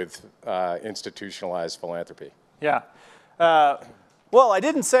away with institutionalized philanthropy? Yeah. Well, I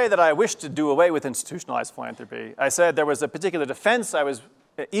didn't say that I wished to do away with institutionalized philanthropy. I said there was a particular defense I was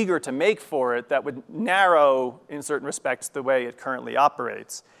eager to make for it that would narrow, in certain respects, the way it currently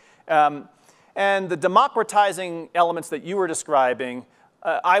operates. And the democratizing elements that you were describing,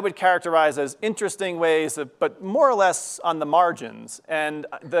 I would characterize as interesting ways, but more or less on the margins. And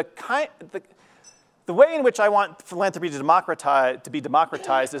the way in which I want philanthropy to be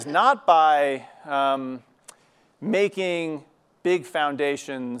democratized is not by making big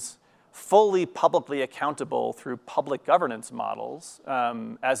foundations fully publicly accountable through public governance models,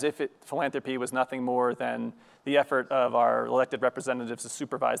 as if philanthropy was nothing more than the effort of our elected representatives to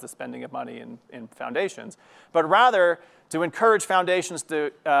supervise the spending of money in foundations, but rather to encourage foundations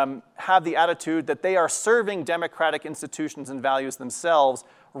to have the attitude that they are serving democratic institutions and values themselves,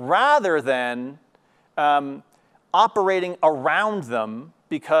 rather than operating around them,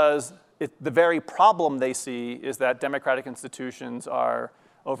 because the very problem they see is that democratic institutions are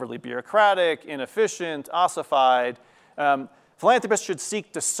overly bureaucratic, inefficient, ossified. Philanthropists should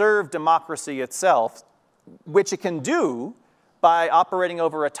seek to serve democracy itself, which it can do by operating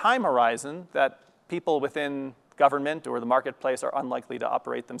over a time horizon that people within government or the marketplace are unlikely to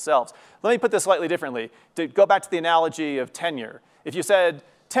operate themselves. Let me put this slightly differently. To go back to the analogy of tenure. If you said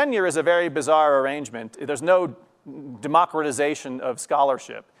tenure is a very bizarre arrangement, there's no democratization of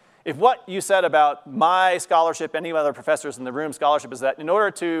scholarship. If what you said about my scholarship, any other professors in the room scholarship, is that in order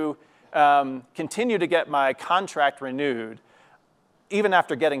to continue to get my contract renewed, even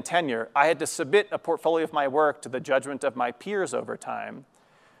after getting tenure, I had to submit a portfolio of my work to the judgment of my peers over time,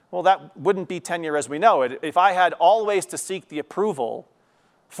 well, that wouldn't be tenure as we know it. If I had always to seek the approval,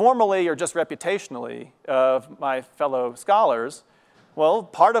 formally or just reputationally, of my fellow scholars, well,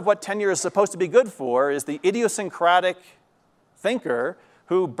 part of what tenure is supposed to be good for is the idiosyncratic thinker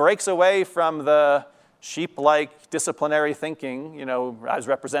who breaks away from the sheep-like disciplinary thinking, as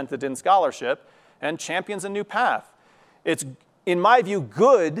represented in scholarship, and champions a new path. It's, in my view,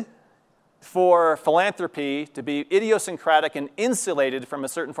 good for philanthropy to be idiosyncratic and insulated from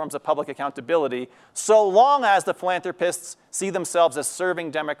certain forms of public accountability, so long as the philanthropists see themselves as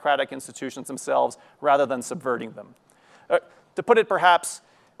serving democratic institutions themselves rather than subverting them. To put it perhaps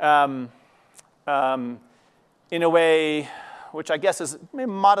in a way which I guess is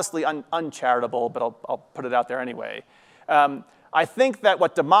modestly uncharitable, but I'll put it out there anyway. I think that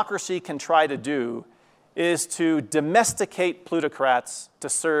what democracy can try to do is to domesticate plutocrats to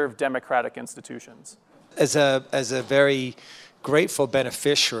serve democratic institutions. As a very grateful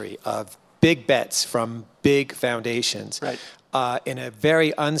beneficiary of big bets from big foundations, right, in a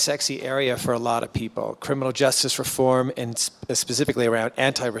very unsexy area for a lot of people, criminal justice reform, and specifically around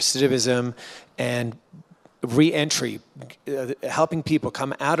anti-recidivism and re-entry, helping people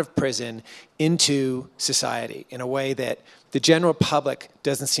come out of prison into society in a way that the general public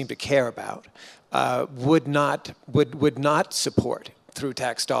doesn't seem to care about, would not support through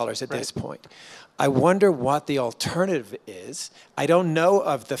tax dollars at this point. I wonder what the alternative is. I don't know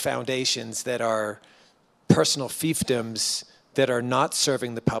of the foundations that are personal fiefdoms that are not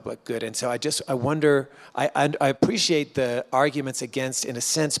serving the public good. And so I wonder, I appreciate the arguments against in a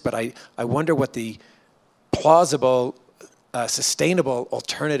sense, but I wonder what the plausible, sustainable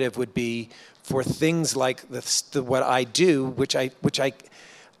alternative would be for things like what I do, which I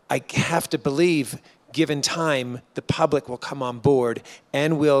have to believe, given time, the public will come on board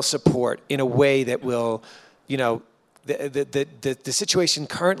and will support in a way that will, the situation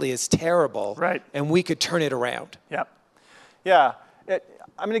currently is terrible, right, and we could turn it around. Yeah.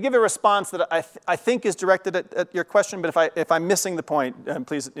 I'm going to give a response that I think is directed at your question, but if I'm missing the point,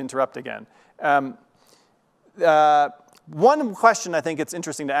 please interrupt again. One question I think it's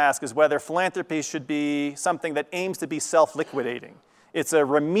interesting to ask is whether philanthropy should be something that aims to be self-liquidating. It's a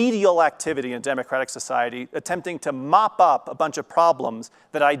remedial activity in a democratic society, attempting to mop up a bunch of problems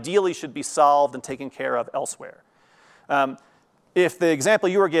that ideally should be solved and taken care of elsewhere. If the example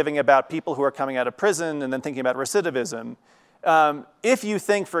you were giving about people who are coming out of prison and then thinking about recidivism, if you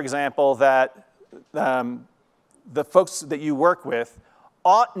think, for example, that the folks that you work with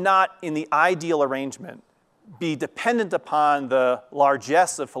ought not, in the ideal arrangement, be dependent upon the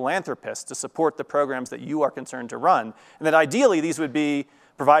largesse of philanthropists to support the programs that you are concerned to run, and that ideally these would be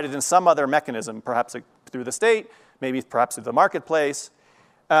provided in some other mechanism, perhaps through the state, maybe perhaps through the marketplace.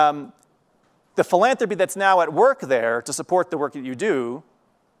 The philanthropy that's now at work there to support the work that you do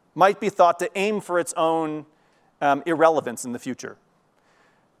might be thought to aim for its own irrelevance in the future.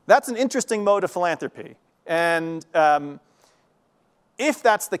 That's an interesting mode of philanthropy. And if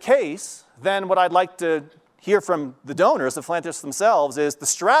that's the case, then what I'd like to hear from the donors, the philanthropists themselves, is the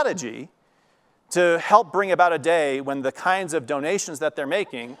strategy to help bring about a day when the kinds of donations that they're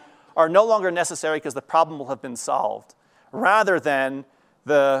making are no longer necessary because the problem will have been solved, rather than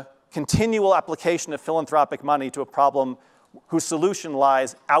the continual application of philanthropic money to a problem whose solution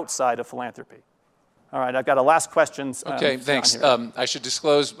lies outside of philanthropy. All right, I've got a last question. Okay, thanks. I should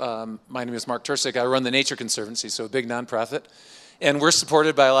disclose, my name is Mark Tursick. I run the Nature Conservancy, so a big nonprofit. And we're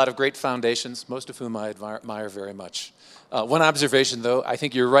supported by a lot of great foundations, most of whom I admire very much. One observation, though, I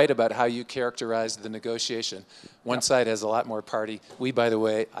think you're right about how you characterized the negotiation. One side has a lot more party. We, by the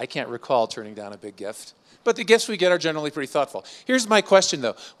way, I can't recall turning down a big gift. But the gifts we get are generally pretty thoughtful. Here's my question,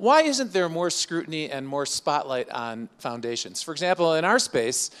 though. Why isn't there more scrutiny and more spotlight on foundations? For example, in our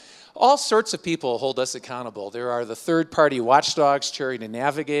space, all sorts of people hold us accountable. There are the third-party watchdogs, Charity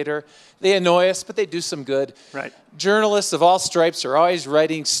Navigator. They annoy us, but they do some good. Right. Journalists of all stripes are always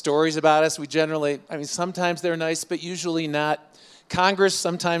writing stories about us. We generally, sometimes they're nice, but usually not. Congress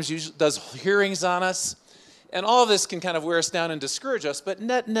sometimes does hearings on us. And all of this can kind of wear us down and discourage us, but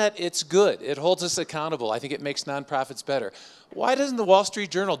net, it's good. It holds us accountable. I think it makes nonprofits better. Why doesn't the Wall Street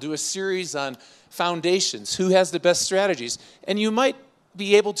Journal do a series on foundations? Who has the best strategies? And you might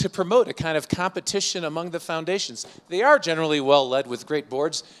be able to promote a kind of competition among the foundations. They are generally well led with great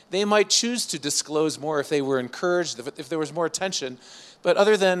boards. They might choose to disclose more if they were encouraged, if there was more attention. But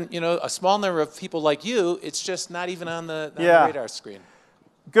other than a small number of people like you, it's just not even on the radar screen.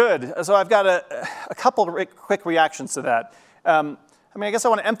 Good. So I've got a couple of quick reactions to that. I guess I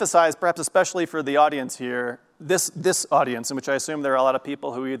want to emphasize, perhaps especially for the audience here, this audience, in which I assume there are a lot of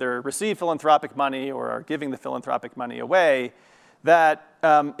people who either receive philanthropic money or are giving the philanthropic money away, that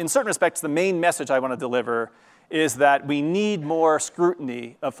in certain respects, the main message I want to deliver is that we need more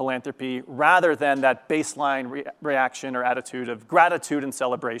scrutiny of philanthropy rather than that baseline reaction or attitude of gratitude and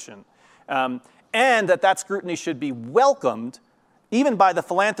celebration. And that scrutiny should be welcomed even by the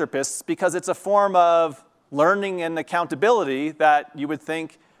philanthropists, because it's a form of learning and accountability that you would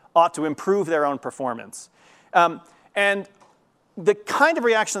think ought to improve their own performance. And the kind of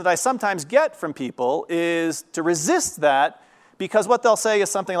reaction that I sometimes get from people is to resist that, because what they'll say is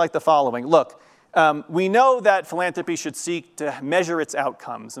something like the following. Look, we know that philanthropy should seek to measure its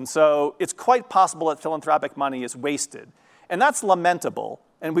outcomes, and so it's quite possible that philanthropic money is wasted. And that's lamentable,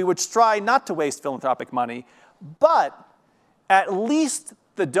 and we would strive not to waste philanthropic money, but at least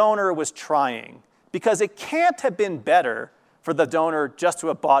the donor was trying, because it can't have been better for the donor just to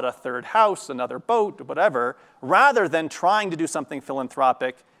have bought a third house, another boat, whatever, rather than trying to do something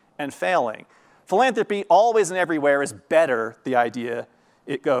philanthropic and failing. Philanthropy always and everywhere is better, the idea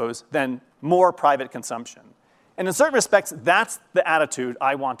it goes, than more private consumption. And in certain respects, that's the attitude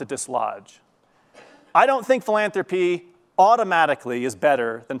I want to dislodge. I don't think philanthropy automatically is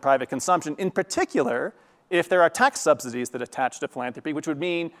better than private consumption, in particular if there are tax subsidies that attach to philanthropy, which would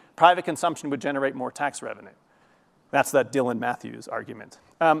mean private consumption would generate more tax revenue. That's that Dylan Matthews argument.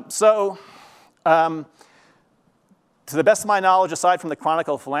 To the best of my knowledge, aside from the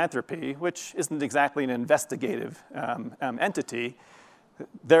Chronicle of Philanthropy, which isn't exactly an investigative entity,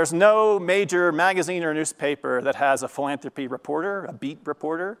 there's no major magazine or newspaper that has a philanthropy reporter, a beat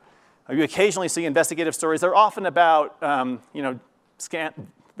reporter. You occasionally see investigative stories. They're often about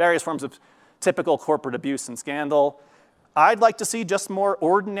various forms of typical corporate abuse and scandal. I'd like to see just more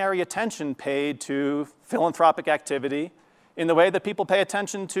ordinary attention paid to philanthropic activity in the way that people pay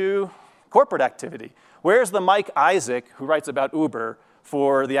attention to corporate activity. Where's the Mike Isaac who writes about Uber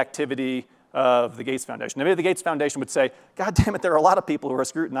for the activity of the Gates Foundation? Maybe the Gates Foundation would say, God damn it, there are a lot of people who are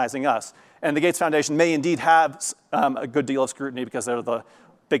scrutinizing us. And the Gates Foundation may indeed have a good deal of scrutiny because they're the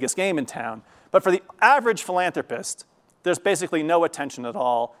biggest game in town. But for the average philanthropist, there's basically no attention at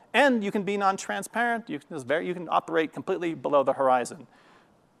all. And you can be non-transparent. You can operate completely below the horizon.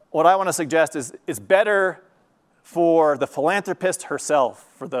 What I want to suggest is it's better for the philanthropist herself,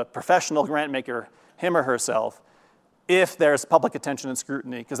 for the professional grant maker, him or herself, if there's public attention and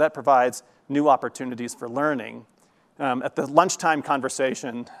scrutiny, because that provides new opportunities for learning. At the lunchtime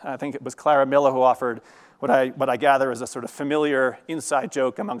conversation, I think it was Clara Miller who offered what I gather is a sort of familiar inside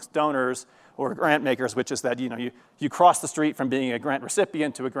joke amongst donors or grant makers, which is that you cross the street from being a grant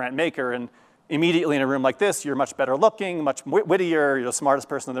recipient to a grant maker, and immediately in a room like this, you're much better looking, much wittier, you're the smartest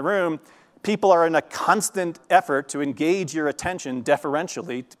person in the room. People are in a constant effort to engage your attention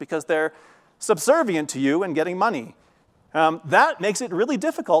deferentially because they're subservient to you and getting money. That makes it really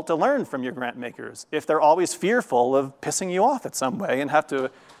difficult to learn from your grant makers if they're always fearful of pissing you off in some way and have to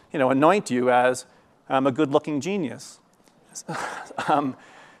anoint you as a good-looking genius.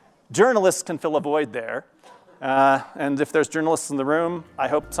 Journalists can fill a void there. And if there's journalists in the room, I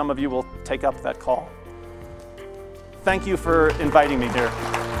hope some of you will take up that call. Thank you for inviting me here.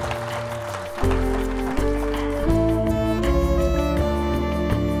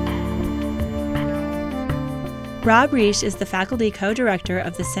 Rob Reich is the faculty co-director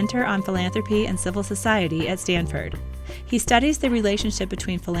of the Center on Philanthropy and Civil Society at Stanford. He studies the relationship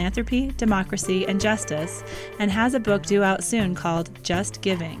between philanthropy, democracy, and justice, and has a book due out soon called Just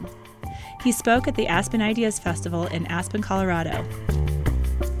Giving. He spoke at the Aspen Ideas Festival in Aspen, Colorado.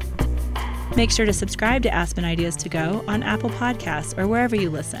 Make sure to subscribe to Aspen Ideas to Go on Apple Podcasts or wherever you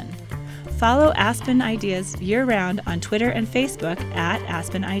listen. Follow Aspen Ideas year-round on Twitter and Facebook at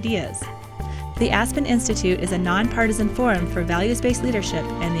Aspen Ideas. The Aspen Institute is a nonpartisan forum for values-based leadership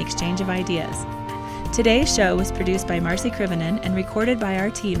and the exchange of ideas. Today's show was produced by Marcy Krivonen and recorded by our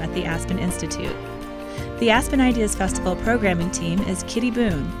team at the Aspen Institute. The Aspen Ideas Festival programming team is Kitty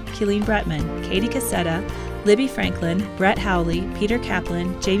Boone, Keeleen Bretman, Katie Cassetta, Libby Franklin, Brett Howley, Peter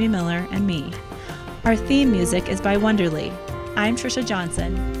Kaplan, Jamie Miller, and me. Our theme music is by Wonderly. I'm Trisha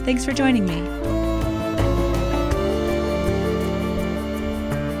Johnson. Thanks for joining me.